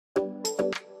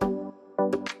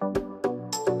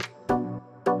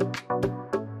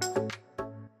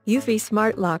Eufy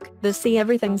Smart Lock, the See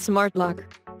Everything Smart Lock.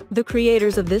 The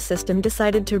creators of this system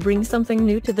decided to bring something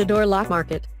new to the door lock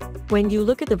market. When you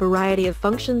look at the variety of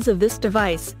functions of this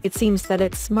device, it seems that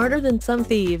it's smarter than some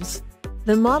thieves.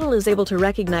 The model is able to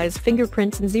recognize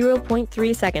fingerprints in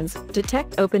 0.3 seconds,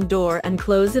 detect open door and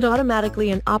close it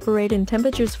automatically, and operate in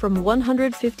temperatures from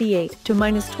 158 to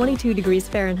 -22 degrees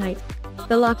Fahrenheit.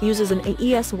 The lock uses an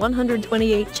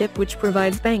AES-128 chip which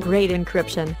provides bank-rate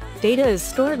encryption. Data is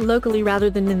stored locally rather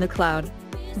than in the cloud.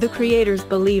 The creators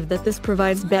believe that this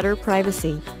provides better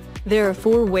privacy. There are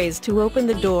 4 ways to open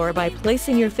the door: by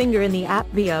placing your finger in the app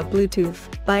via Bluetooth,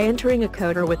 by entering a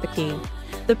code, or with the key.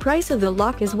 The price of the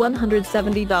lock is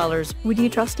 $170. Would you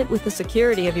trust it with the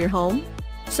security of your home?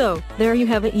 So, there you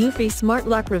have it, Eufy Smart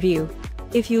Lock review.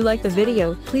 If you like the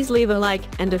video, please leave a like,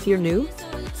 and if you're new,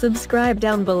 subscribe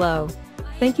down below.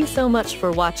 Thank you so much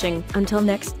for watching. Until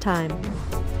next time.